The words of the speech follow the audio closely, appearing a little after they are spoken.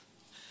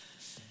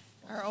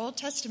Our Old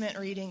Testament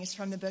reading is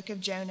from the book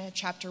of Jonah,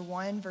 chapter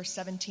 1, verse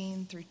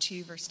 17 through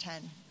 2, verse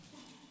 10.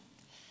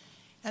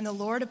 And the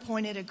Lord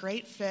appointed a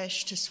great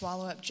fish to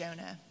swallow up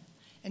Jonah.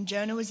 And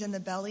Jonah was in the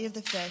belly of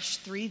the fish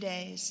 3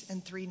 days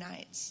and 3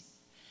 nights.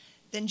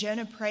 Then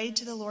Jonah prayed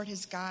to the Lord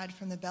his God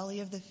from the belly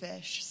of the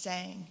fish,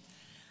 saying,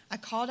 I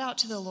called out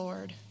to the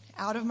Lord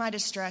out of my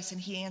distress, and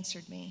he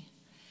answered me.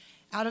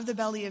 Out of the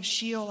belly of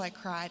Sheol I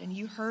cried, and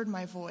you heard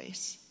my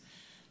voice.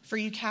 For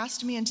you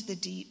cast me into the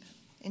deep,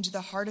 into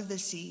the heart of the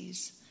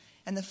seas,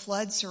 and the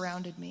flood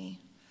surrounded me.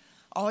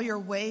 All your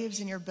waves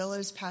and your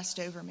billows passed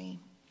over me.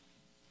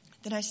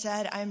 Then I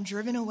said, I am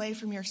driven away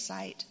from your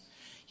sight,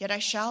 yet I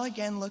shall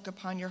again look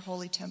upon your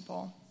holy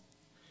temple.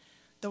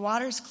 The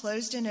waters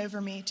closed in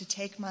over me to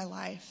take my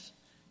life.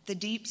 The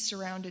deep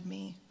surrounded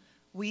me.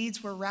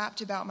 Weeds were wrapped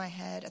about my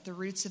head at the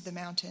roots of the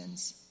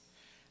mountains.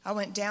 I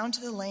went down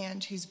to the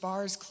land whose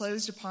bars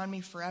closed upon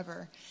me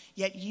forever,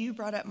 yet you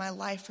brought up my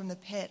life from the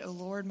pit, O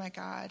Lord my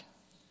God.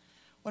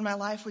 When my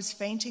life was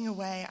fainting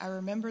away, I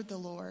remembered the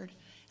Lord,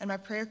 and my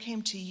prayer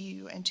came to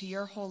you and to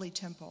your holy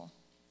temple.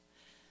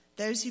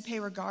 Those who pay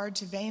regard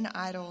to vain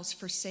idols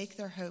forsake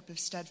their hope of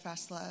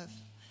steadfast love.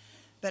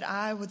 But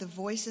I, with a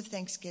voice of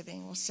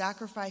thanksgiving, will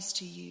sacrifice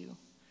to you.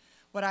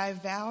 What I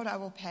have vowed I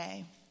will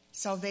pay.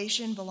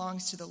 Salvation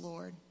belongs to the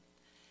Lord.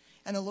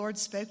 And the Lord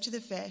spoke to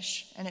the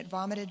fish, and it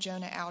vomited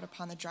Jonah out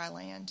upon the dry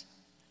land.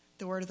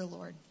 The word of the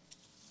Lord.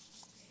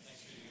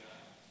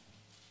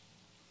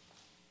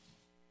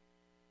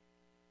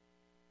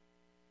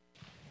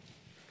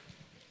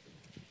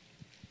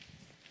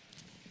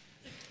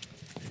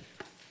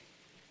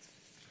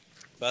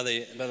 By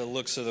the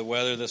looks of the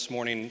weather this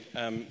morning,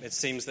 it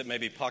seems that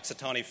maybe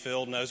Punxsutawney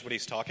Phil knows what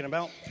he's talking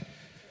about.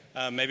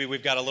 Maybe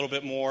we've got a little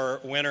bit more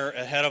winter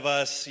ahead of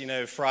us. You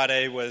know,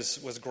 Friday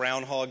was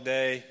Groundhog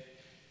Day.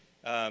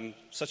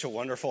 Such a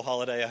wonderful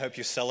holiday. I hope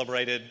you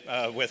celebrated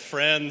with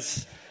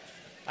friends.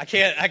 I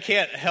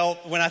can't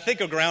help, when I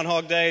think of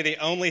Groundhog Day, the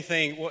only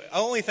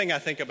thing I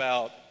think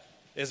about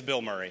is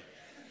Bill Murray.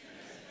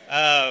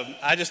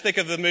 I just think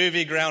of the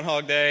movie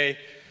Groundhog Day.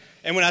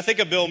 And when I think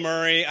of Bill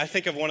Murray, I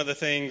think of one of the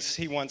things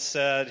he once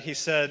said. He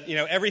said, you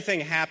know, everything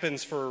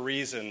happens for a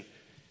reason,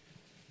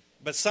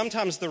 but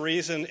sometimes the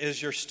reason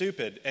is you're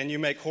stupid and you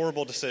make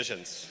horrible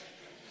decisions.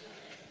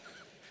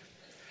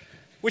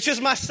 Which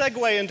is my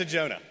segue into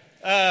Jonah.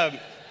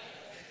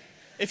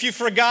 If you've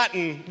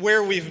forgotten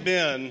where we've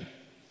been,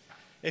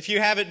 if you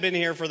haven't been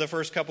here for the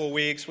first couple of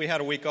weeks, we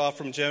had a week off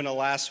from Jonah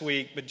last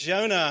week, but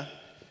Jonah,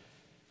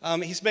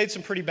 he's made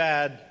some pretty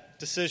bad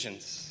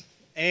decisions.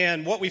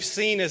 And what we've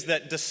seen is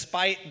that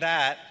despite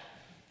that,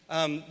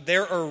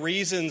 there are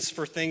reasons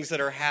for things that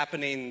are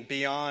happening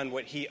beyond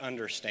what he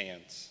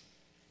understands.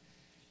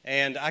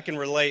 And I can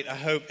relate, I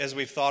hope, as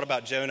we've thought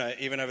about Jonah,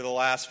 even over the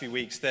last few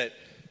weeks, that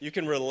you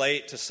can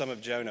relate to some of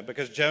Jonah.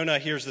 Because Jonah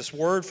hears this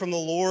word from the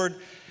Lord,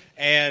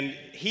 and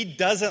he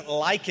doesn't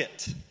like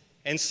it.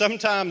 And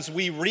sometimes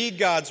we read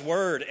God's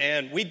word,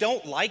 and we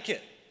don't like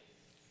it.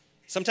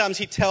 Sometimes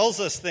he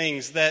tells us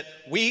things that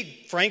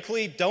we,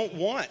 frankly, don't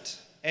want.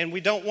 And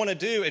we don't want to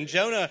do. And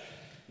Jonah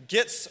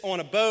gets on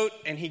a boat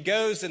and he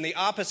goes in the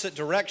opposite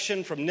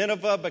direction from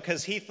Nineveh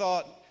because he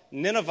thought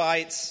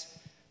Ninevites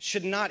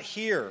should not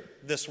hear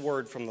this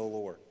word from the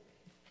Lord.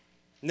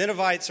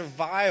 Ninevites are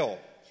vile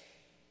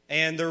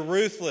and they're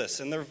ruthless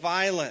and they're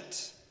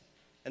violent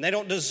and they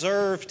don't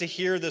deserve to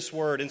hear this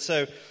word. And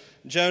so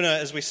Jonah,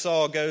 as we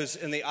saw, goes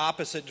in the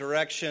opposite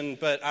direction.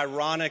 But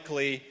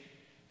ironically,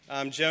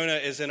 Jonah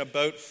is in a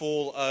boat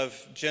full of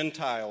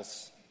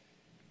Gentiles.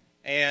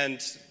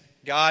 And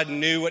God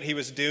knew what he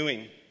was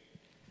doing.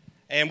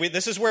 And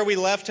this is where we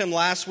left him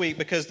last week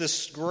because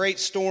this great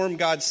storm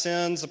God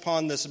sends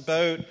upon this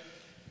boat,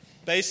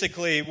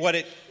 basically what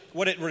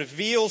it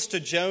reveals to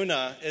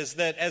Jonah is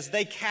that as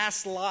they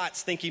cast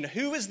lots thinking,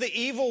 who is the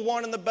evil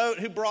one in the boat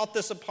who brought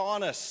this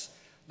upon us?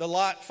 The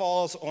lot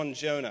falls on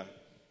Jonah.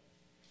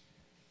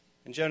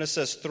 And Jonah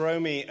says, throw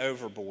me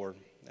overboard.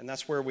 And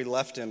that's where we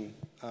left him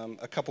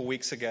a couple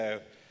weeks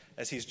ago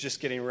as he's just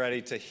getting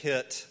ready to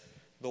hit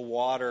the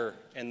water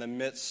in the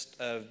midst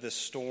of this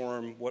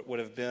storm, what would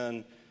have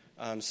been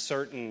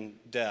certain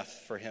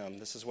death for him.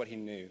 This is what he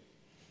knew.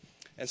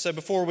 And so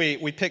before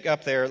we pick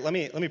up there, let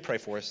me pray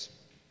for us.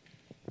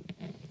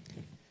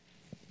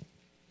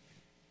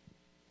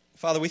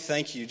 Father, we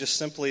thank you just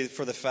simply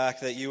for the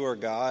fact that you are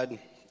God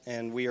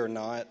and we are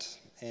not,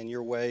 and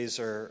your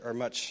ways are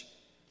much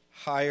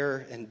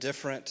higher and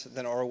different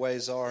than our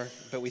ways are.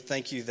 But we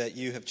thank you that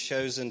you have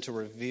chosen to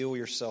reveal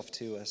yourself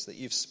to us, that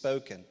you've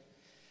spoken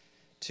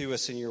to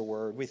us in your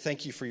word. We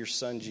thank you for your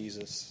son,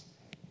 Jesus.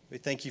 We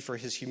thank you for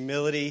his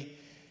humility,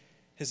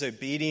 his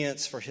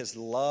obedience, for his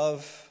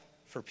love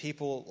for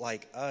people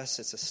like us.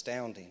 It's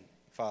astounding,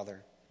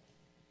 Father.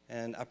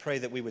 And I pray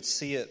that we would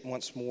see it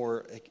once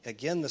more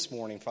again this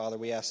morning, Father.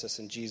 We ask this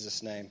in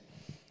Jesus' name.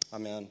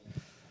 Amen.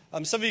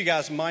 Some of you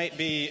guys might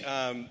be,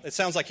 it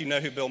sounds like you know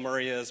who Bill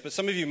Murray is, but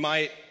some of you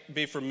might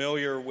be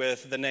familiar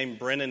with the name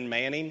Brennan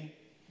Manning.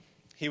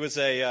 He was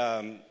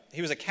a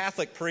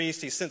Catholic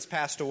priest. He's since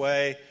passed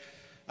away.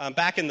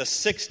 Back in the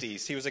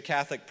 60s, he was a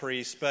Catholic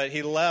priest, but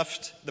he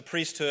left the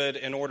priesthood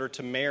in order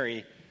to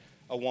marry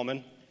a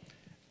woman.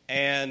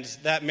 And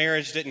that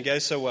marriage didn't go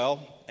so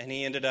well, and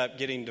he ended up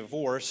getting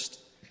divorced.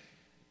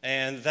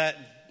 And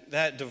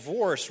that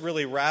divorce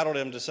really rattled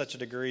him to such a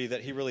degree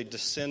that he really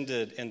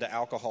descended into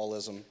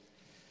alcoholism.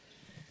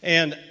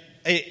 And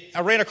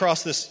I ran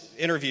across this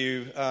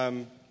interview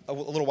a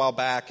little while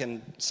back,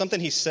 and something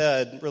he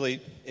said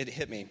really, it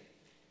hit me.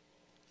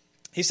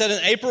 He said,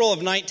 in April of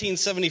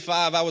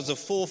 1975, I was a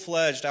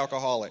full-fledged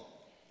alcoholic.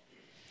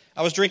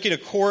 I was drinking a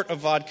quart of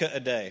vodka a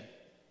day.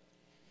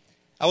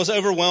 I was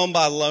overwhelmed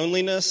by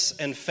loneliness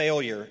and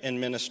failure in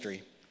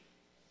ministry.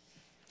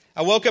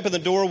 I woke up in the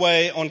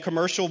doorway on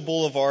Commercial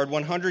Boulevard,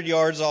 100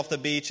 yards off the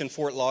beach in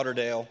Fort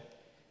Lauderdale.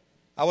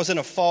 I was in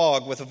a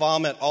fog with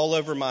vomit all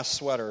over my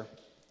sweater,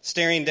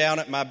 staring down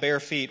at my bare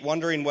feet,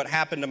 wondering what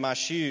happened to my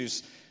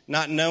shoes,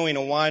 not knowing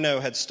a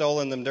wino had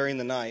stolen them during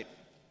the night.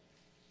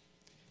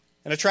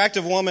 An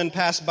attractive woman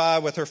passed by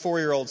with her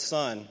 4-year-old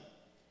son.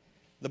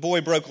 The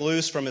boy broke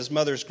loose from his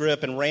mother's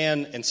grip and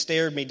ran and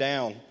stared me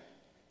down.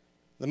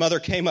 The mother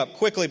came up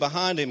quickly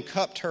behind him,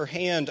 cupped her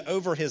hand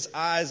over his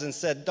eyes and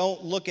said,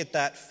 "Don't look at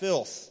that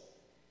filth.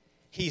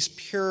 He's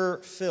pure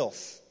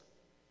filth."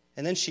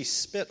 And then she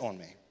spit on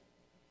me.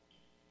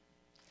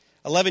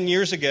 11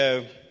 years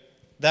ago,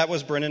 that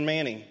was Brennan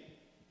Manning.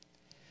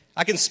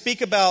 I can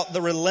speak about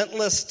the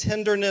relentless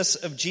tenderness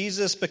of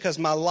Jesus because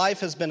my life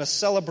has been a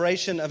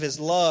celebration of his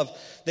love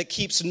that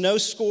keeps no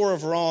score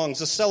of wrongs,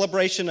 a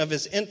celebration of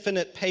his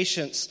infinite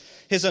patience,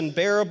 his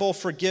unbearable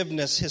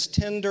forgiveness, his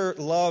tender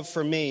love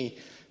for me.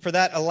 For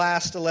that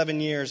last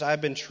 11 years, I've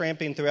been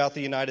tramping throughout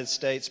the United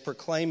States,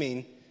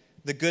 proclaiming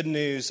the good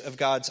news of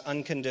God's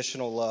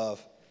unconditional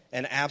love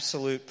and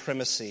absolute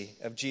primacy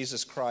of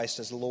Jesus Christ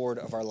as Lord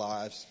of our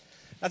lives.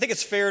 I think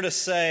it's fair to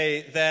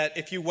say that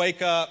if you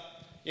wake up,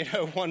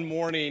 one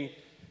morning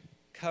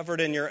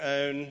covered in your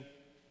own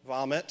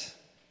vomit,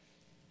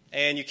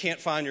 and you can't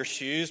find your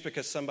shoes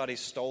because somebody's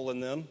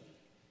stolen them,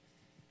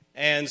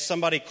 and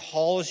somebody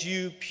calls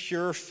you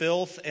pure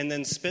filth and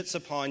then spits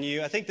upon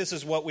you, I think this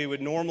is what we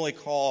would normally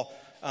call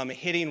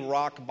hitting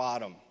rock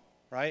bottom,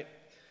 right?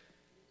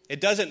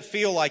 It doesn't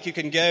feel like you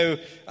can go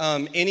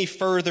any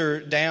further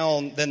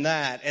down than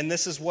that, and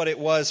this is what it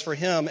was for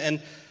him.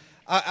 And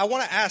I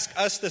want to ask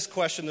us this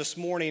question this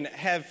morning.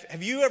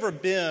 Have you ever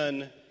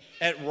been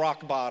at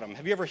rock bottom?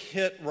 Have you ever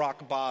hit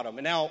rock bottom?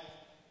 And now,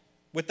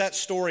 with that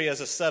story as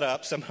a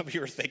setup, some of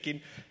you are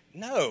thinking,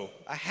 no,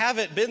 I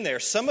haven't been there.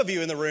 Some of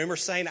you in the room are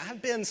saying,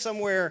 I've been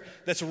somewhere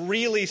that's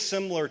really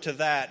similar to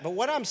that. But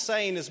what I'm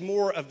saying is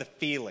more of the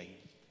feeling.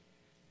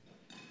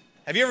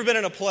 Have you ever been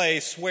in a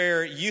place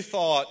where you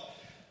thought,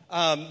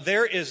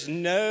 there is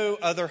no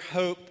other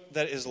hope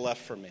that is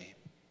left for me?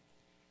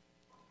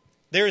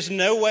 There is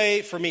no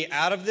way for me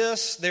out of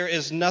this. There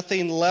is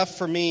nothing left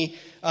for me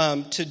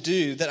to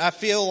do. That I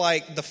feel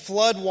like the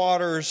flood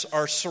waters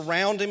are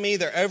surrounding me.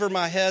 They're over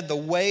my head. The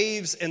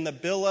waves and the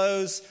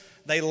billows,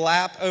 they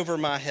lap over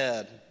my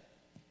head.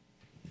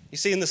 You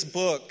see, in this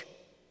book,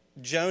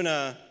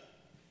 Jonah,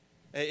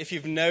 if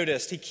you've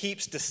noticed, he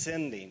keeps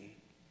descending.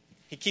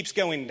 He keeps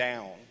going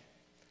down.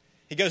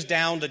 He goes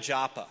down to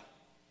Joppa.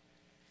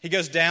 He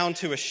goes down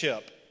to a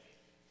ship.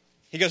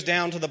 He goes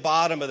down to the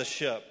bottom of the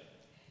ship.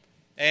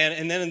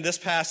 And then in this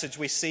passage,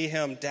 we see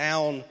him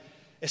down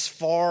as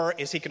far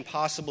as he can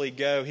possibly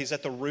go. He's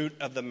at the root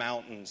of the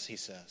mountains, he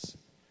says. Have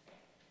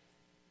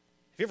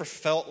you ever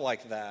felt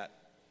like that?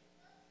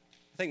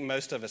 I think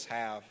most of us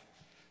have.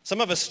 Some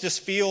of us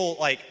just feel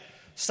like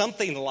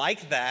something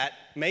like that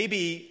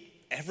maybe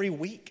every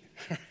week,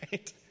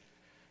 right?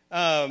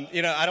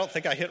 I don't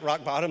think I hit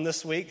rock bottom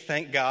this week,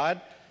 thank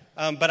God.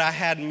 But I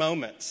had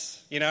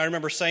moments. I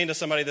remember saying to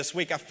somebody this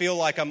week, I feel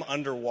like I'm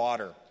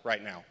underwater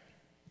right now.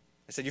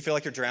 I said, "You feel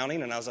like you're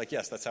drowning?" And I was like,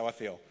 "Yes, that's how I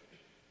feel."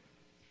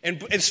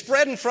 And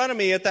spread in front of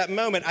me at that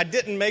moment, I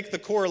didn't make the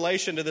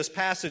correlation to this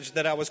passage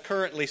that I was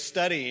currently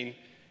studying.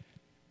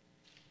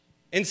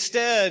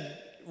 Instead,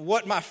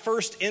 what my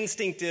first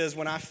instinct is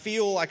when I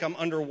feel like I'm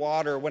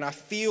underwater, when I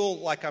feel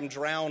like I'm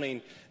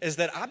drowning, is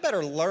that I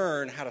better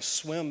learn how to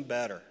swim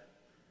better.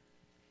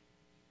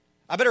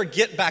 I better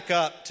get back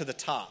up to the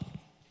top.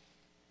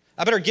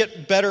 I better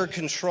get better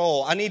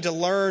control. I need to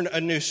learn a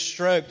new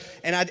stroke.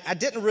 And I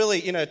didn't really,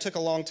 it took a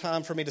long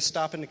time for me to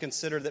stop and to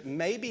consider that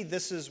maybe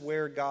this is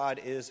where God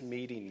is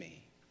meeting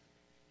me.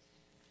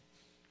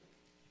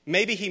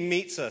 Maybe he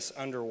meets us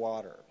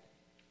underwater.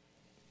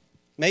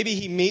 Maybe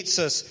he meets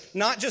us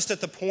not just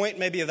at the point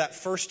maybe of that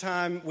first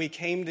time we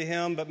came to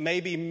him, but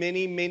maybe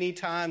many, many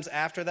times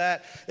after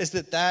that, is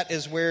that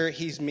is where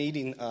he's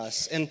meeting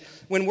us. And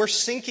when we're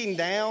sinking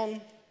down,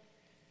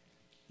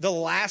 the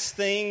last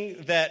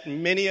thing that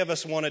many of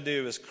us want to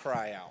do is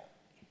cry out.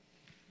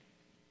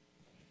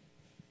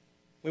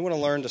 We want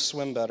to learn to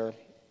swim better.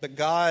 But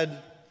God,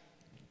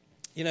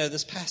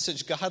 this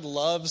passage, God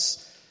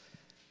loves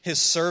his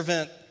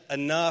servant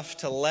enough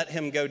to let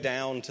him go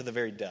down to the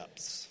very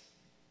depths.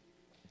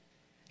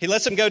 He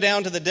lets him go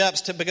down to the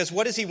depths because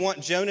what does he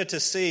want Jonah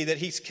to see? That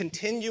he's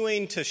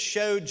continuing to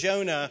show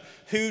Jonah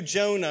who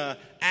Jonah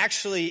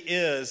actually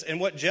is. And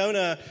what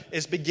Jonah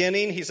is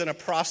beginning, he's in a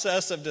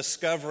process of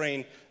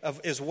discovering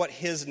is what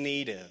his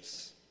need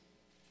is.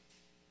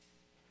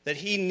 That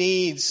he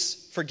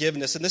needs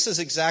forgiveness. And this is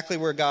exactly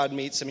where God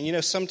meets him. And you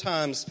know,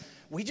 sometimes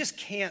we just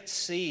can't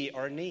see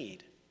our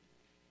need.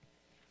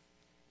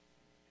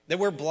 That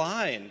we're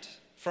blind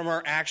from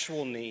our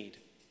actual need.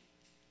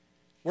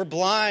 We're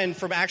blind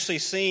from actually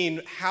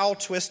seeing how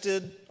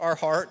twisted our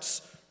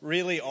hearts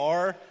really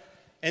are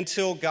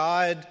until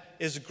God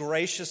is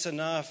gracious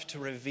enough to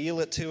reveal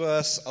it to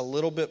us a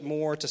little bit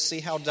more, to see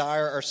how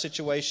dire our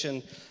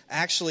situation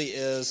actually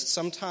is.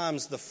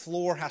 Sometimes the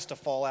floor has to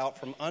fall out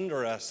from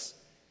under us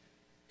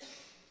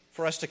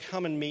for us to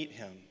come and meet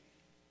him.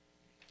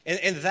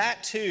 And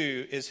that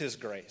too is his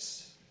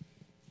grace.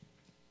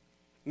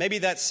 Maybe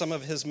that's some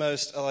of his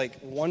most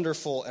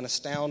wonderful and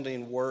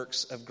astounding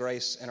works of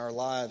grace in our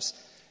lives,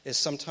 is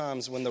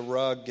sometimes when the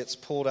rug gets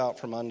pulled out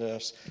from under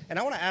us. And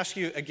I want to ask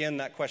you again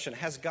that question.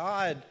 Has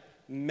God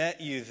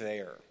met you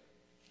there?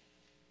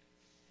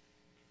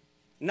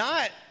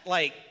 Not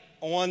like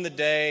on the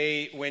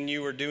day when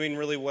you were doing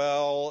really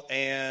well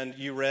and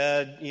you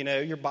read,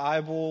 your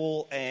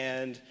Bible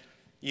and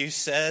you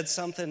said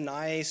something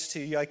nice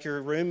to like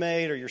your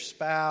roommate or your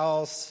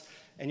spouse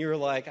and you were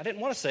like, I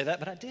didn't want to say that,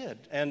 but I did.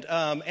 And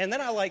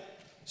then I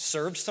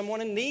served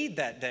someone in need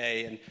that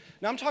day. And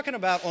now I'm talking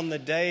about on the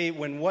day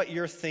when what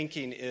you're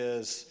thinking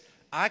is,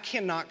 I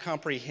cannot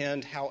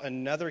comprehend how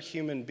another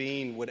human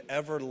being would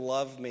ever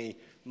love me,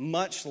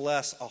 much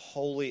less a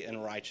holy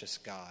and righteous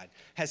God.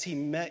 Has he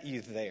met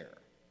you there?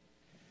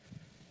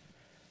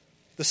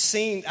 I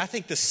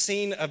think the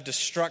scene of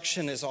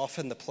destruction is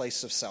often the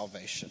place of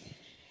salvation.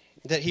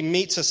 That he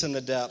meets us in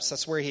the depths.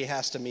 That's where he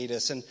has to meet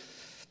us. And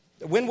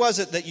when was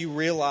it that you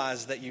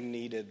realized that you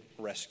needed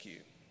rescue?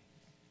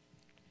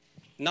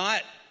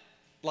 Not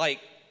like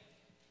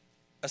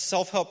a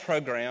self-help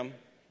program,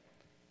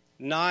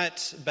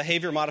 not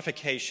behavior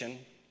modification,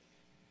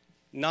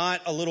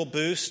 not a little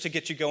boost to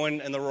get you going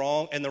in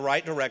the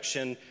right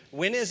direction.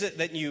 When is it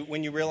that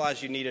when you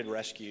realize you needed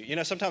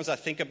rescue? Sometimes I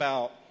think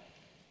about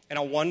and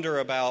I wonder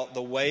about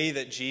the way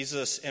that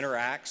Jesus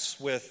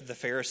interacts with the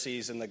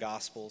Pharisees in the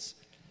Gospels.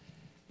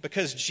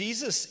 Because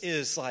Jesus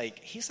is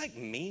he's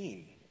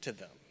mean to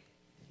them.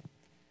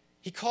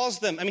 He calls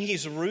them,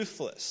 he's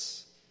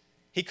ruthless.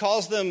 He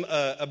calls them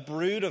a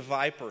brood of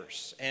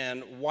vipers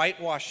and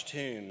whitewashed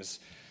tombs.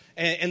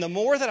 And the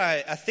more that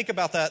I think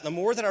about that, the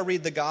more that I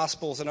read the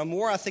Gospels, and the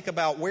more I think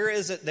about where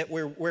is it that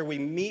where we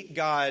meet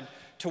God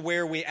to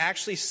where we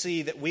actually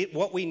see that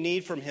what we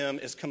need from him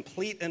is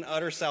complete and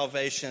utter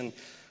salvation,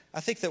 I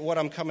think that what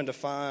I'm coming to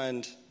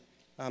find,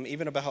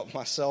 even about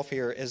myself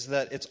here, is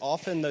that it's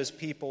often those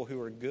people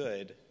who are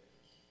good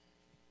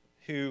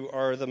who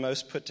are the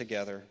most put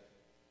together,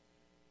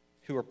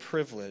 who are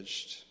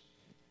privileged,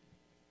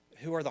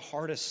 who are the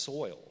hardest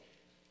soil.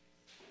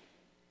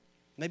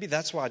 Maybe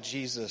that's why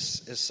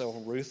Jesus is so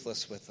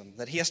ruthless with them,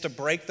 that he has to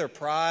break their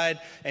pride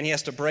and he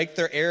has to break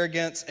their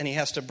arrogance and he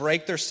has to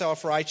break their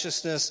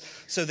self-righteousness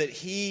so that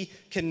he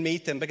can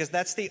meet them, because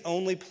that's the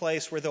only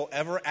place where they'll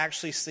ever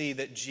actually see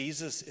that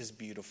Jesus is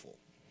beautiful,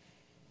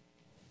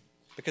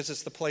 because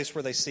it's the place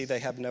where they see they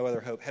have no other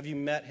hope. Have you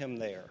met him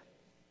there?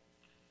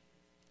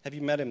 Have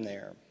you met him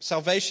there?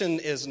 Salvation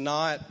is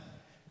not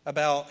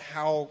about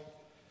how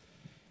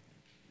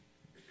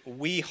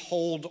we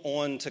hold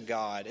on to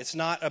God. It's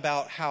not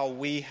about how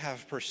we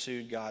have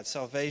pursued God.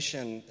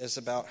 Salvation is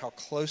about how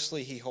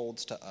closely he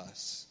holds to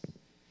us,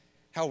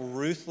 how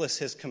ruthless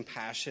his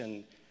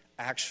compassion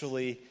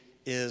actually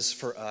is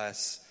for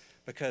us,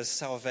 because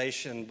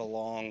salvation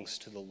belongs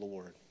to the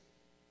Lord.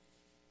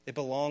 It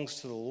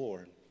belongs to the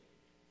Lord.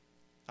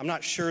 I'm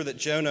not sure that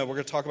Jonah, we're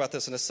going to talk about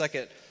this in a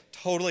second,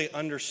 totally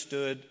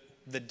understood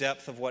the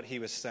depth of what he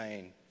was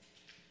saying.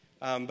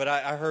 But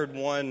I heard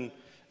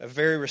a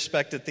very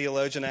respected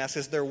theologian ask,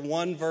 is there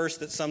one verse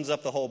that sums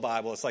up the whole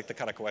Bible? It's like the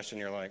kind of question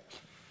you're like,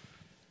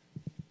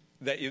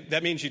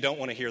 that means you don't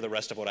want to hear the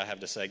rest of what I have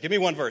to say. Give me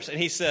one verse. And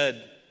he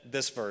said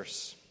this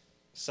verse,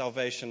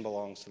 salvation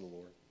belongs to the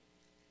Lord.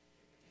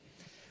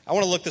 I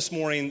want to look this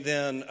morning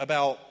then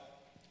about,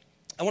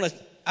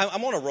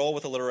 I'm on a roll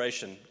with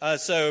alliteration.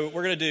 So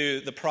we're going to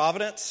do the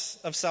providence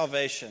of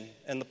salvation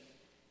and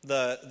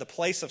the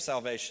place of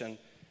salvation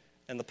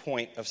and the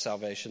point of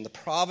salvation. The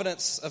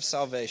providence of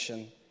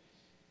salvation,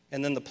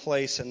 and then the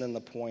place, and then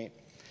the point.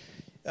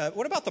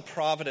 What about the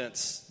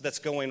providence that's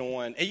going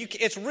on?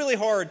 It's really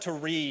hard to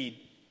read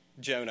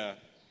Jonah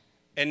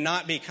and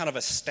not be kind of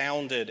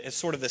astounded at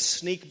sort of the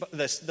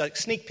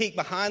sneak peek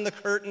behind the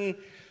curtain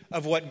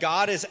of what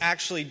God is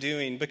actually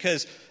doing,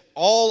 because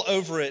all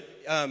over it,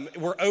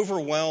 we're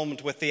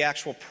overwhelmed with the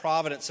actual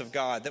providence of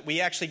God, that we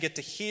actually get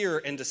to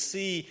hear and to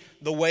see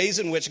the ways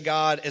in which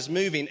God is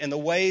moving and the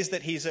ways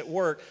that he's at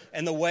work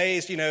and the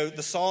ways, the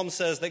Psalm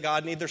says that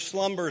God neither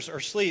slumbers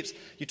or sleeps.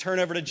 You turn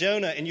over to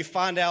Jonah and you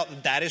find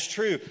out that is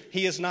true.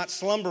 He is not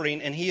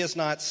slumbering and he is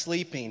not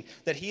sleeping,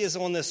 that he is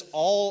on this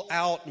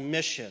all-out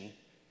mission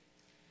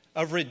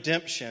of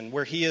redemption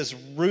where he is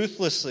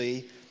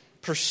ruthlessly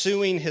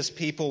pursuing his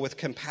people with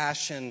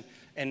compassion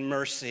and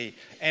mercy.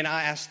 And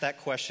I ask that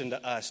question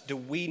to us. Do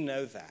we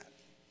know that?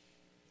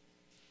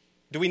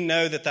 Do we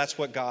know that that's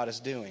what God is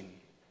doing?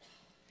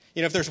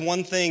 You know, if there's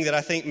one thing that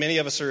I think many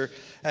of us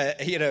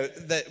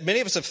that many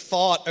of us have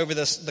thought over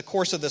the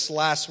course of this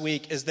last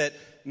week is that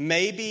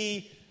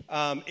maybe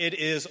it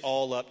is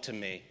all up to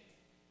me.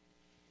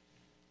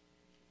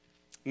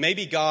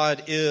 Maybe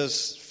God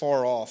is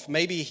far off.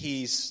 Maybe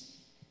he's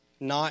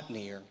not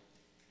near.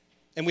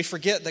 And we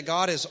forget that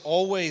God is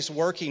always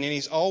working and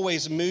he's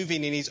always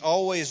moving and he's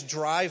always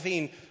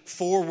driving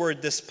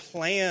forward this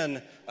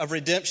plan of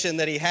redemption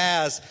that he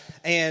has.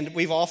 And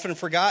we've often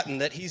forgotten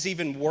that he's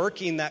even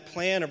working that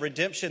plan of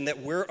redemption, that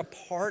we're a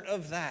part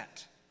of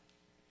that.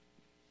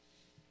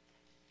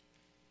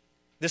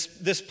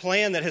 This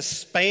plan that has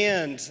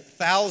spanned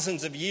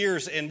thousands of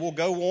years and will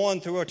go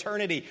on through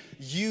eternity,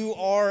 you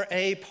are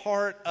a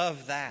part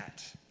of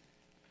that.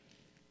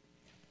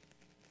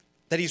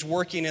 That he's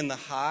working in the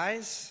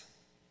highs.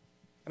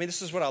 I mean,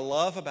 this is what I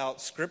love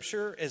about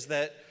Scripture, is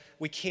that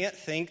we can't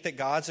think that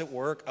God's at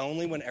work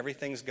only when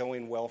everything's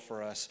going well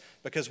for us.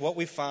 Because what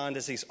we find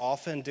is he's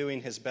often doing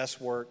his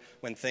best work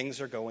when things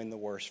are going the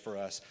worst for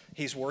us.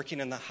 He's working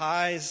in the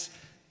highs.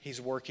 He's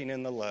working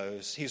in the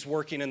lows. He's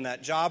working in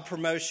that job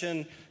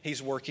promotion.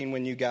 He's working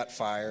when you got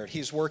fired.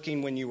 He's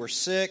working when you were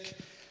sick.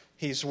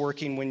 He's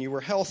working when you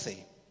were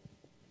healthy.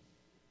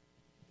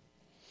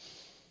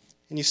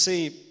 And you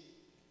see,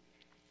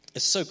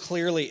 it's so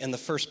clearly in the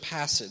first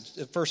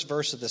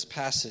verse of this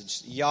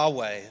passage,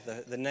 Yahweh,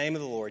 the name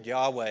of the Lord,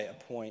 Yahweh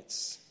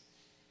appoints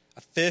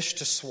a fish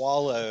to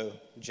swallow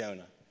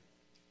Jonah.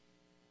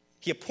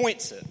 He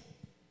appoints it.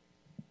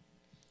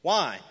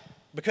 Why?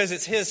 Because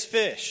it's his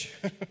fish.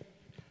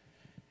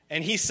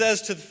 And he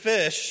says to the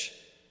fish,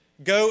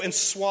 go and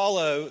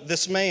swallow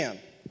this man.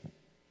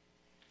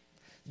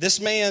 This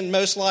man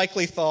most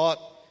likely thought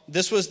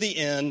this was the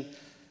end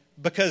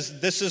because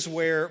this is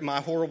where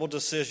my horrible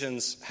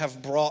decisions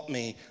have brought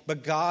me.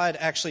 But God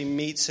actually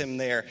meets him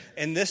there.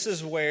 And this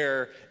is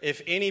where,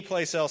 if any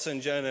place else in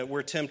Jonah,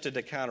 we're tempted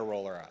to kind of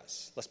roll our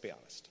eyes. Let's be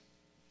honest.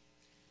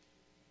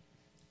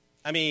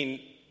 I mean,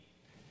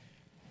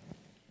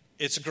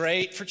 it's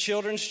great for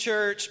children's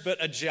church,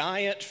 but a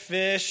giant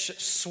fish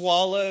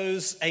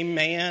swallows a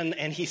man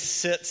and he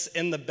sits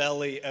in the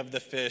belly of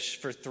the fish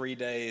for 3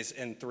 days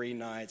and 3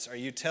 nights. Are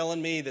you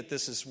telling me that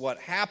this is what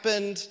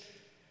happened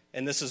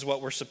and this is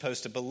what we're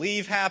supposed to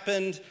believe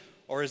happened?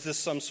 Or is this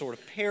some sort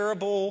of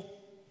parable?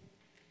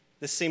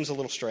 This seems a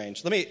little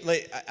strange.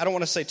 I don't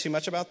want to say too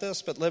much about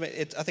this, but I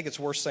think it's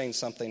worth saying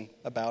something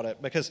about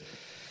it because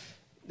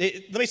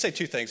let me say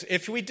 2 things.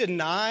 If we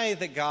deny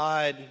that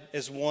God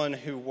is one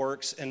who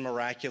works in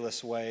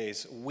miraculous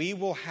ways, we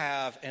will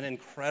have an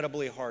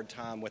incredibly hard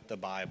time with the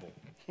Bible.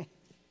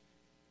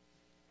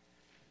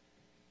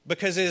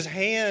 Because his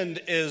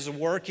hand is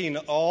working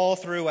all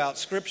throughout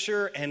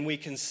Scripture, and we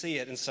can see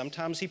it. And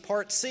sometimes he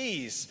parts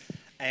seas,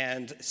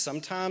 and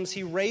sometimes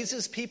he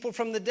raises people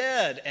from the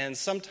dead, and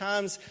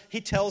sometimes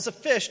he tells a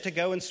fish to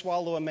go and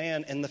swallow a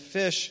man, and the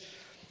fish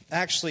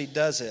actually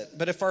does it.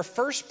 But if our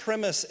first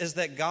premise is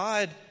that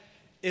God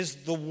is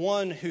the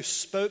one who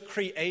spoke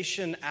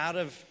creation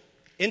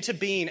into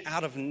being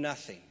out of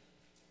nothing,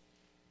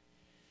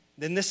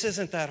 then this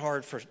isn't that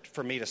hard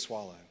for me to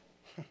swallow.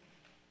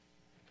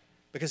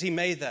 Because he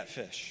made that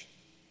fish.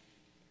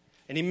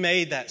 And he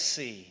made that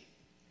sea.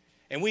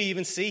 And we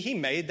even see he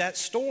made that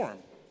storm.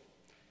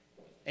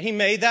 And he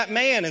made that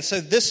man. And so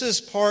this is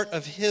part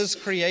of his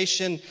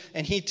creation,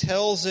 and he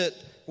tells it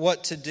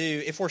what to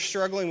do. If we're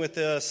struggling with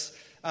this,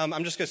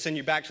 I'm just going to send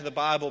you back to the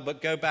Bible,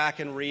 but go back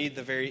and read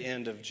the very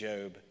end of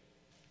Job.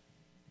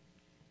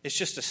 It's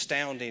just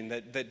astounding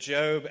that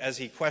Job, as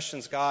he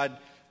questions God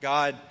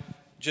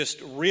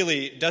just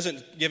really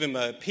doesn't give him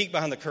a peek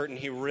behind the curtain.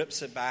 He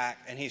rips it back,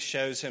 and he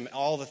shows him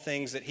all the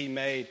things that he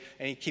made,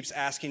 and he keeps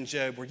asking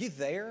Job, were you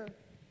there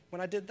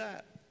when I did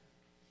that?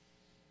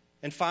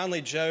 And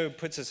finally, Job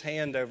puts his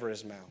hand over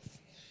his mouth.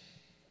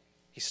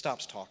 He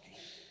stops talking.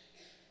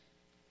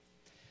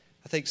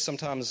 I think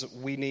sometimes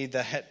we need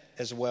that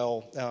as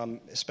well,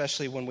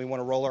 especially when we want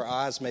to roll our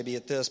eyes maybe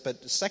at this.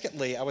 But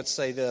secondly, I would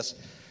say this.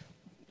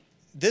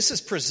 This is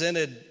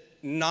presented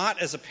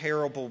not as a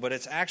parable, but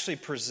it's actually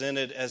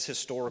presented as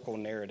historical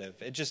narrative.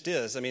 It just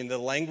is. I mean, the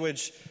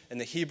language in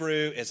the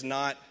Hebrew is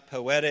not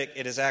poetic.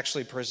 It is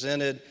actually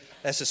presented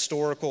as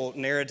historical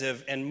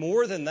narrative. And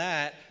more than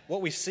that,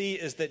 what we see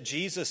is that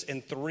Jesus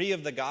in 3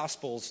 of the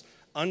Gospels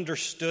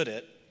understood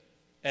it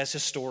as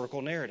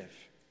historical narrative.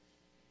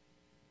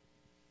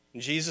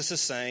 And Jesus is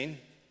saying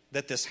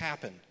that this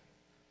happened.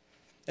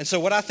 And so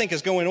what I think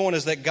is going on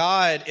is that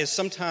God is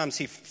sometimes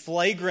he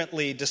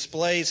flagrantly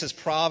displays his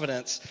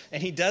providence,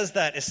 and he does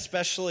that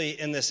especially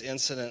in this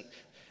incident.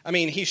 I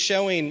mean, he's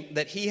showing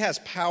that he has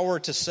power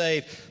to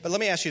save. But let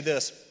me ask you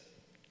this.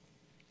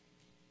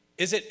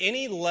 Is it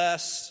any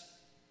less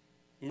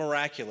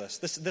miraculous?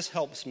 This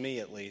helps me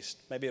at least.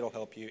 Maybe it'll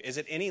help you. Is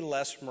it any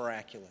less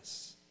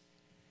miraculous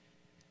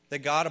that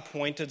God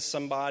appointed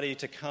somebody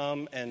to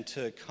come and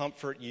to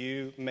comfort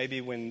you maybe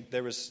when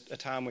there was a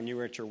time when you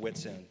were at your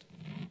wit's end?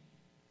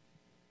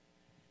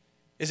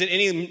 Is it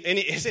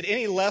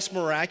any less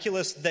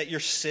miraculous that you're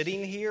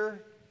sitting here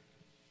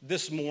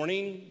this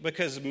morning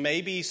because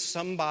maybe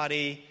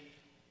somebody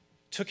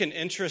took an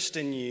interest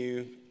in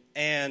you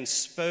and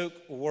spoke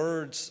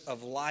words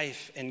of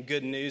life and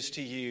good news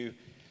to you?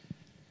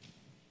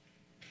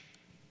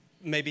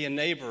 Maybe a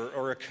neighbor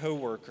or a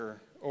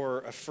coworker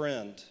or a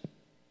friend.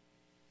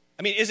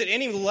 I mean, is it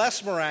any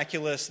less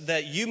miraculous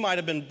that you might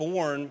have been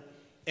born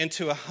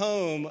into a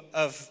home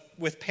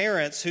with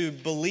parents who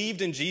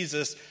believed in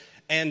Jesus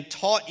and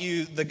taught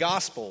you the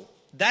gospel?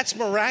 That's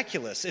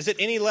miraculous. Is it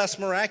any less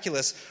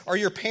miraculous? Are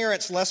your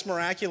parents less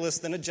miraculous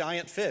than a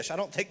giant fish? I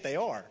don't think they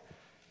are.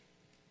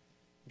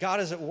 God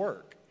is at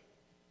work.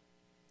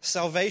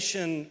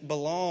 Salvation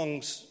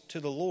belongs to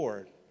the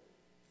Lord.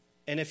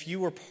 And if you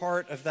were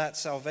part of that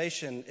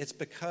salvation, it's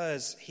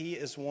because He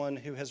is one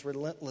who has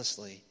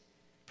relentlessly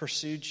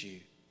pursued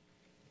you.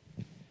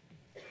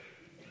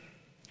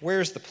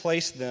 Where's the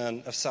place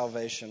then of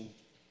salvation?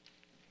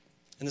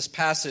 In this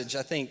passage,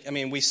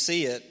 we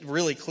see it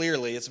really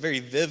clearly. It's very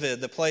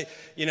vivid.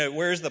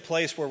 Where's the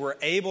place where we're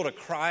able to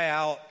cry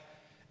out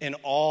in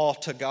awe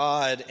to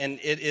God? And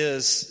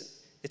it's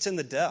in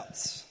the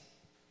depths.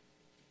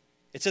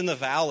 It's in the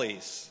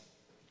valleys.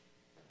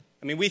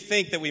 We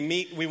think that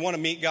we want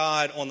to meet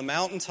God on the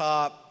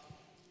mountaintop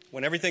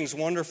when everything's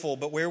wonderful,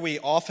 but where we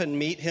often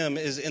meet Him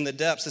is in the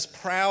depths. This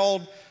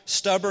proud,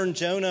 stubborn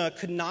Jonah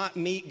could not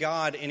meet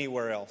God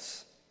anywhere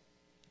else.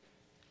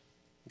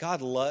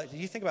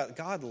 You think about it,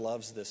 God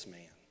loves this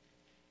man.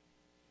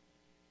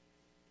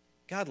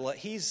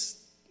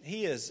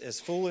 He is as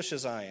foolish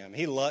as I am.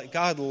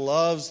 God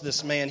loves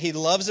this man. He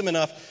loves him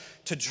enough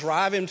to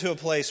drive him to a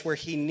place where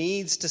he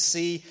needs to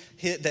see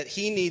that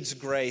he needs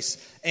grace.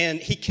 And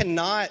he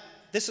cannot,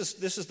 this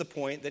is the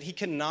point, that he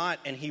cannot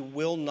and he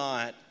will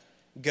not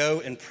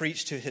go and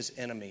preach to his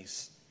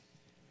enemies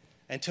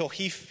until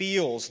he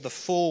feels the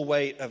full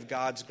weight of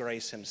God's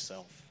grace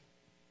himself.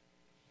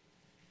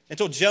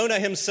 Until Jonah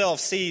himself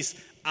sees,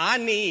 I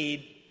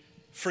need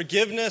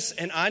forgiveness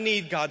and I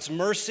need God's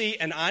mercy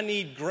and I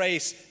need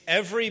grace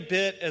every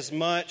bit as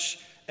much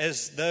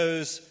as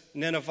those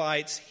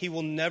Ninevites. He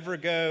will never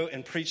go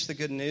and preach the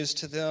good news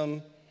to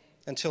them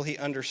until he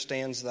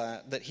understands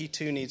that he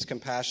too needs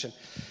compassion.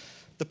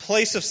 The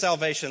place of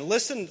salvation.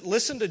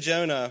 Listen to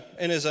Jonah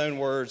in his own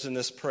words in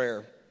this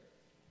prayer.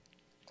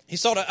 He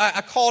said,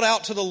 I called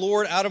out to the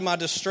Lord out of my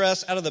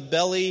distress, out of the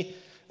belly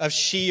of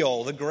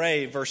Sheol, the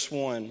grave, verse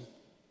 1.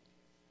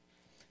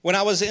 When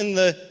I was in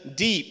the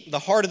deep, the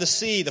heart of the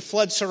sea, the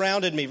flood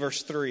surrounded me,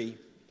 verse 3.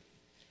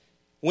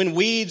 When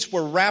weeds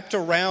were wrapped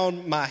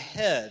around my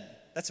head,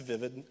 that's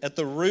vivid, at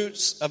the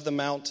roots of the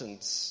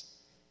mountains.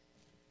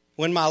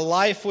 When my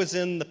life was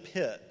in the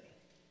pit.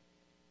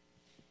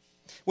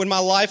 When my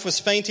life was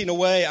fainting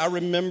away, I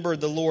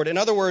remembered the Lord. In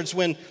other words,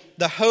 when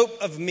the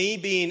hope of me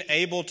being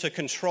able to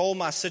control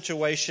my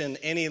situation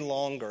any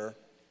longer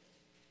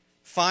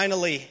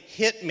finally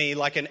hit me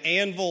like an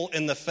anvil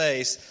in the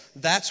face,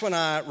 that's when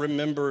I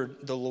remembered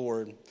the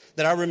Lord.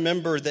 That I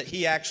remembered that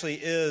He actually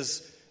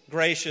is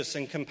gracious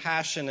and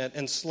compassionate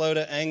and slow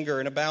to anger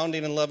and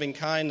abounding in loving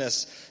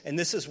kindness. And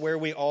this is where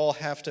we all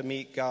have to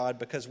meet God,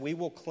 because we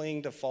will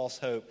cling to false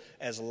hope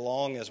as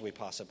long as we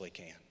possibly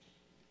can.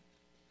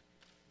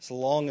 As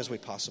long as we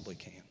possibly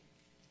can.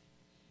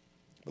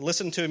 But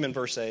listen to him in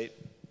verse 8.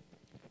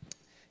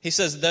 He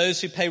says, those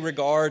who pay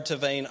regard to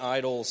vain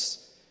idols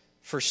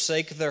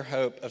forsake their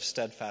hope of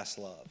steadfast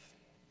love.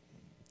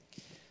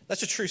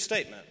 That's a true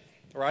statement,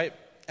 right?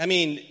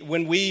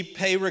 When we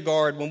pay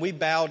regard, when we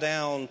bow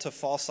down to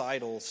false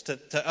idols,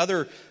 to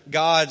other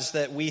gods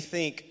that we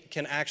think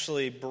can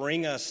actually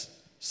bring us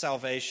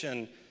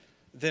salvation,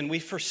 then we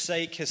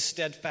forsake His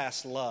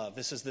steadfast love.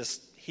 This is this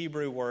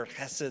Hebrew word,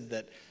 hesed,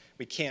 that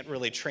we can't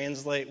really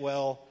translate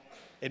well.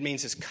 It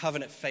means His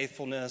covenant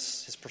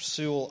faithfulness, His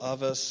pursuit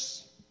of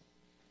us.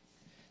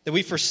 That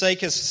we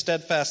forsake His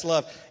steadfast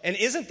love. And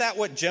isn't that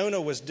what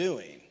Jonah was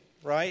doing,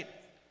 right?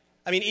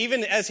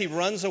 Even as he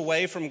runs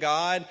away from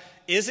God,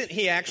 isn't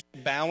he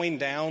actually bowing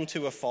down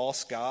to a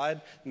false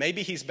god?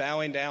 Maybe he's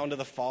bowing down to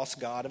the false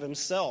god of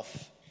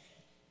himself.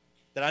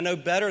 That I know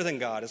better than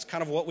God. It's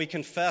kind of what we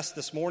confess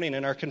this morning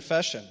in our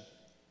confession.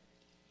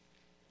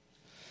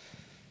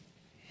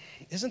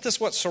 Isn't this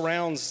what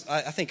surrounds,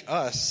 I think,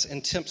 us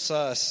and tempts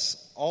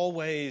us,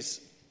 always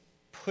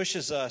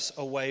pushes us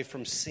away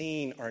from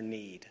seeing our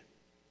need?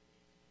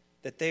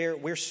 That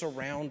we're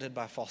surrounded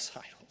by false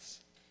idols.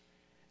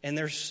 And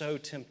they're so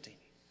tempting.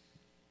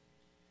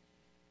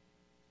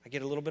 I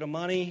get a little bit of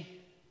money.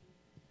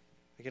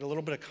 I get a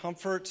little bit of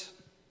comfort.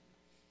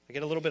 I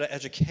get a little bit of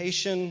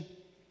education.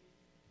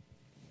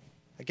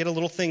 I get a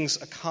little things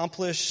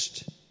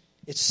accomplished.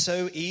 It's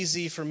so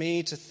easy for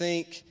me to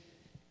think,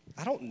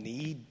 I'm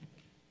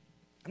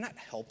not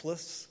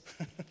helpless.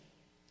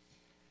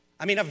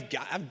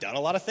 I've done a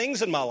lot of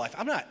things in my life.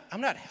 I'm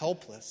not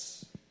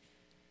helpless.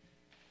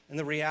 And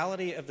the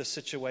reality of the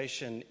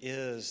situation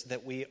is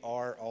that we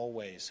are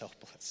always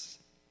helpless.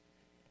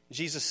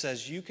 Jesus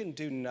says, you can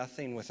do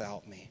nothing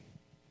without me.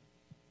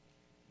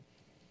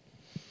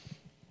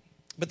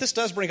 But this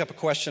does bring up a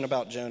question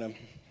about Jonah.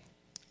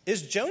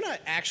 Is Jonah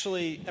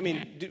actually,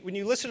 when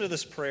you listen to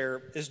this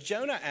prayer, is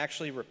Jonah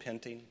actually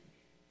repenting?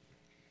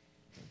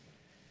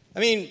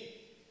 Is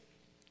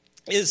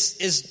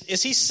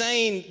he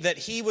saying that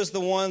he was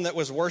the one that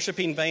was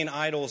worshiping vain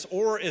idols?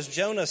 Or is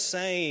Jonah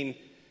saying,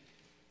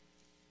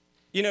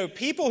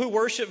 people who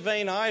worship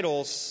vain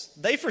idols,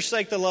 they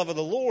forsake the love of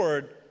the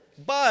Lord,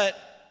 but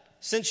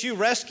since you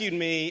rescued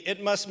me,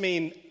 it must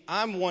mean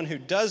I'm one who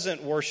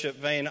doesn't worship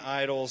vain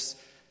idols.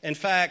 In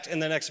fact, in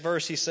the next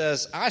verse, he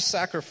says, I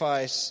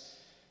sacrifice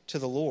to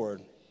the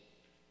Lord.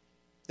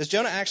 Is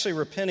Jonah actually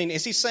repenting?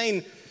 Is he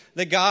saying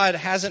that God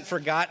hasn't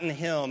forgotten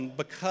him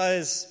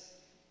because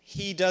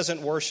he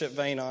doesn't worship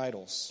vain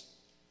idols?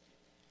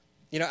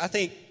 I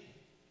think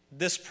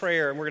this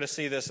prayer, and we're going to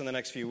see this in the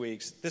next few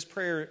weeks, this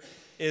prayer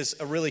is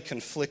a really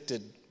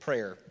conflicted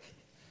prayer.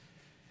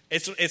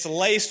 It's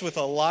laced with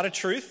a lot of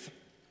truth.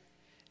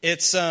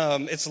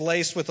 It's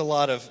laced with a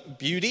lot of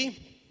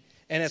beauty.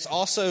 And it's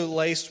also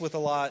laced with a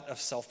lot of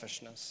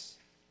selfishness.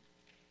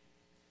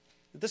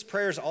 This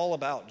prayer is all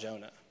about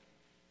Jonah.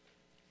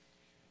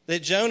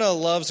 That Jonah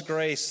loves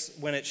grace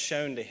when it's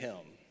shown to him.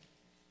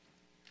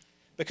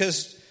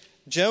 Because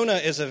Jonah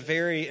is a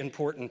very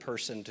important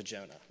person to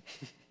Jonah.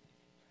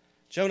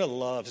 Jonah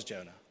loves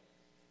Jonah.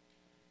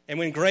 And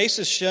when grace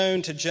is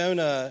shown to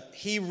Jonah,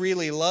 he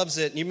really loves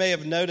it. And you may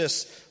have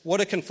noticed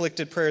what a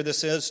conflicted prayer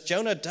this is.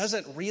 Jonah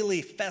doesn't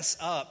really fess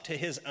up to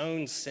his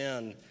own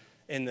sin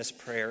in this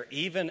prayer,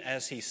 even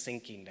as he's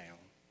sinking down.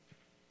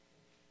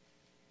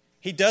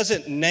 He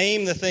doesn't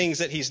name the things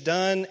that he's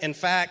done. In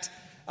fact,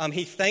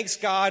 he thanks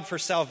God for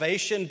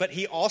salvation, but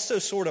he also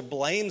sort of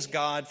blames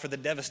God for the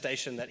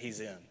devastation that he's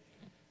in.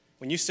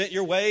 When you sent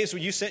your waves,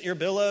 when you sent your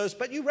billows,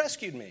 but you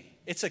rescued me.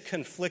 It's a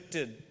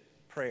conflicted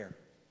prayer.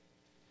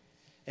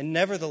 And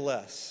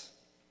nevertheless,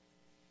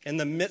 in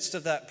the midst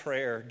of that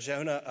prayer,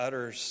 Jonah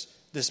utters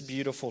this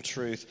beautiful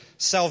truth.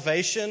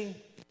 Salvation,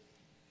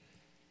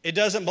 it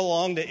doesn't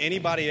belong to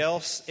anybody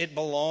else. It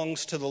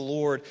belongs to the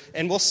Lord.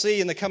 And we'll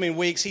see in the coming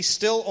weeks, he's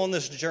still on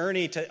this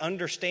journey to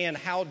understand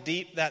how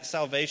deep that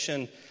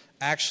salvation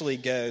actually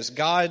goes.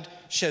 God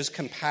shows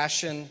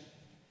compassion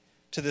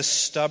to this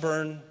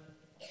stubborn,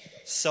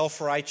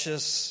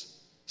 self-righteous,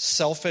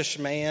 selfish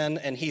man,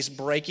 and he's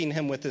breaking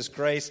him with his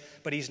grace,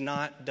 but he's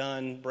not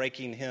done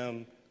breaking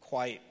him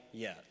quite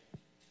yet.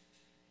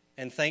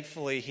 And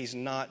thankfully, he's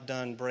not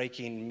done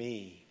breaking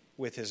me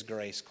with his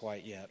grace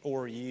quite yet,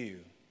 or you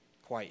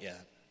quite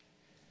yet.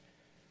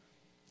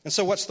 And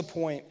so what's the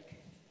point?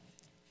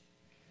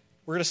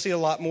 We're going to see a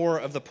lot more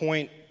of the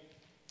point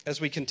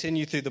as we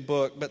continue through the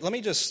book, but let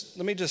me just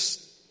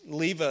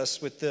leave us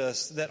with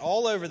this, that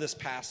all over this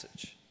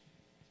passage,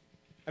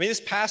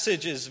 this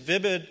passage is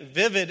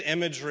vivid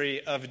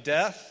imagery of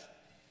death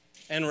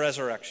and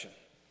resurrection.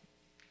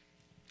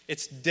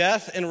 It's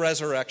death and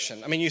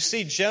resurrection. You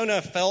see,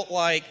 Jonah felt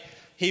like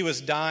he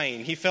was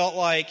dying. He felt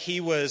like he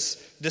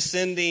was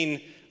descending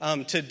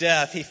to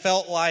death. He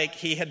felt like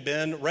he had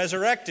been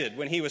resurrected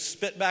when he was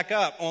spit back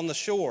up on the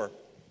shore.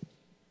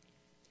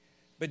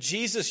 But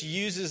Jesus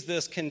uses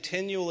this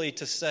continually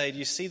to say, do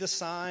you see the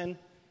sign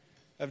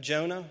of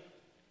Jonah?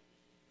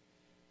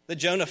 That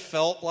Jonah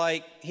felt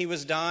like he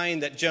was dying,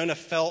 that Jonah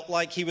felt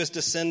like he was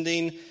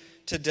descending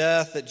to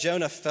death, that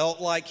Jonah felt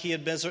like he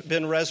had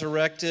been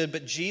resurrected,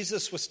 but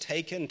Jesus was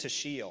taken to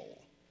Sheol.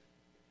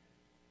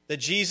 That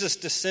Jesus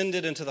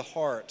descended into the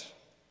heart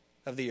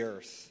of the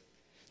earth.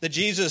 That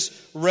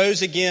Jesus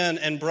rose again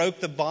and broke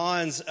the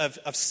bonds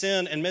of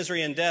sin and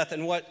misery and death.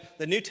 And what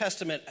the New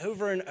Testament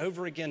over and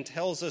over again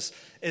tells us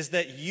is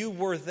that you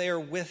were there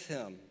with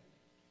him.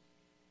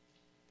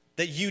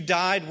 That you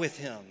died with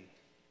him.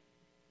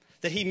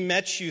 That he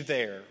met you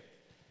there.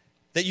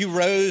 That you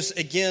rose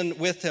again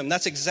with him.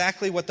 That's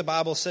exactly what the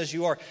Bible says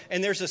you are.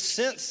 And there's a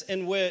sense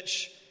in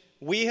which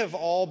we have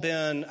all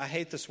been, I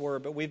hate this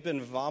word, but we've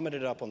been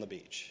vomited up on the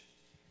beach.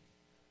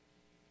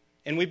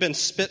 And we've been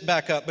spit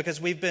back up because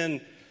we've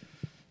been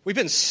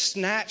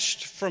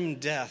snatched from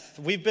death.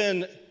 We've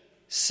been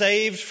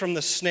saved from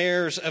the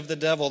snares of the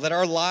devil. That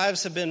our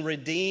lives have been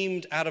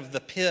redeemed out of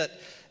the pit.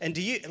 And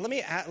let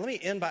me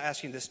end by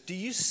asking this. Do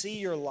you see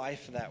your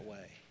life that way?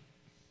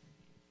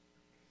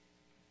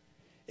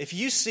 If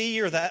you see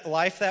your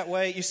life that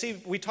way, you see,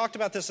 we talked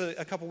about this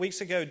a couple weeks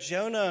ago.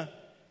 Jonah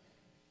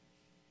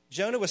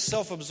was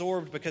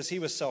self-absorbed because he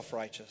was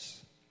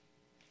self-righteous.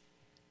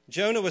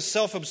 Jonah was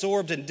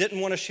self-absorbed and didn't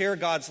want to share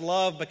God's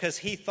love because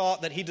he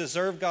thought that he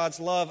deserved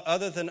God's love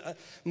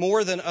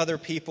more than other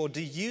people.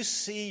 Do you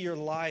see your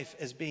life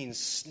as being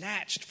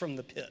snatched from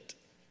the pit?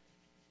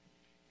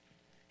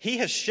 He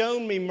has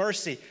shown me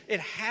mercy.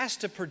 It has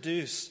to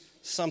produce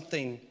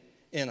something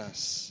in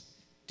us.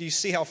 Do you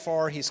see how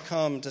far he's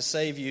come to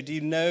save you? Do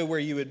you know where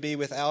you would be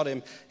without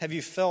him? Have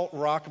you felt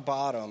rock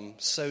bottom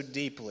so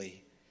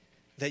deeply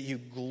that you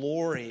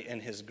glory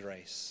in his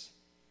grace?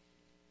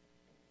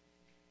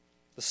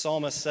 The The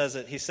psalmist says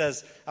it. He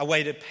says, I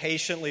waited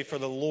patiently for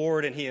the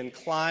Lord, and he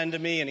inclined to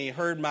me, and he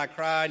heard my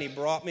cry, and he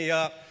brought me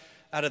up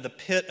out of the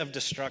pit of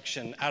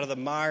destruction, out of the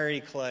miry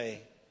clay.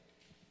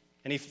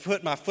 And he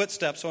put my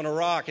footsteps on a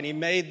rock, and he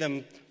made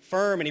them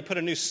firm, and he put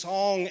a new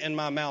song in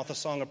my mouth, a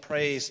song of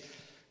praise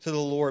to the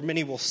Lord.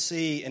 Many will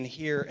see and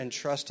hear and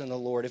trust in the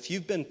Lord. If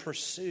you've been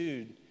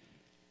pursued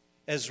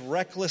as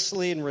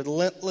recklessly and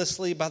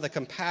relentlessly by the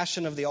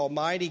compassion of the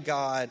Almighty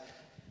God,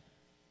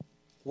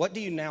 what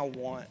do you now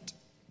want?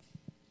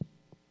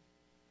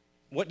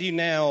 What do you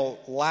now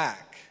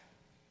lack?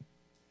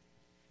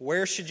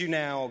 Where should you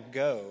now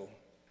go?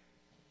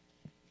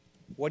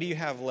 What do you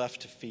have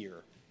left to fear?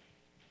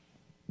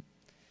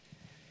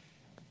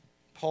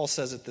 Paul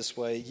says it this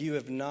way, you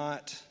have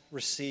not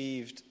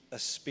received a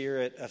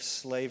spirit of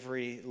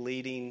slavery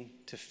leading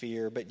to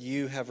fear, but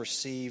you have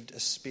received a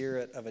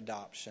spirit of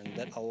adoption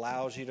that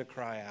allows you to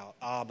cry out,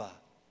 Abba,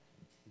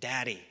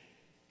 Daddy,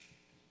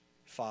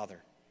 Father.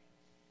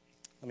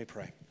 Let me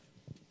pray.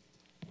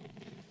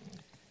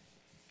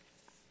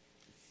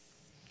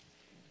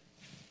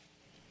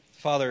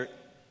 Father,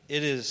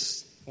 it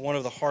is one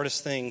of the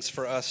hardest things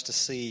for us to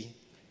see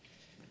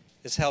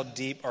is how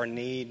deep our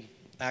need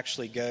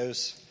actually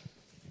goes.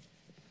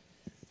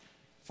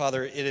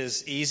 Father, it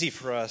is easy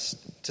for us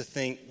to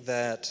think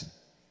that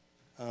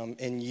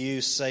in you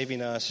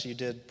saving us, you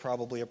did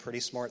probably a pretty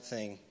smart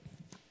thing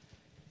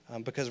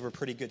because we're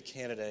pretty good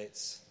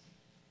candidates.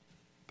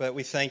 But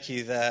we thank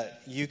you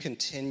that you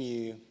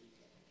continue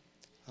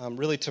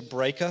really to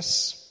break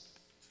us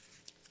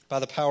by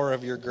the power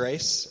of your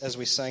grace, as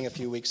we sang a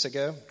few weeks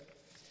ago,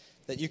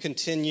 that you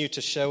continue to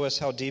show us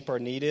how deep our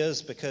need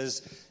is,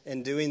 because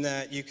in doing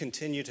that, you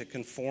continue to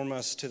conform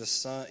us to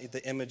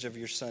the image of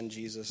your Son,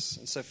 Jesus.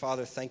 And so,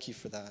 Father, thank you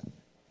for that.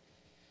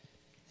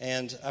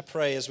 And I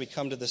pray as we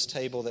come to this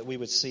table that we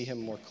would see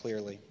him more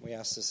clearly. We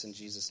ask this in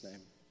Jesus'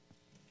 name.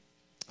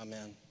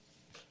 Amen.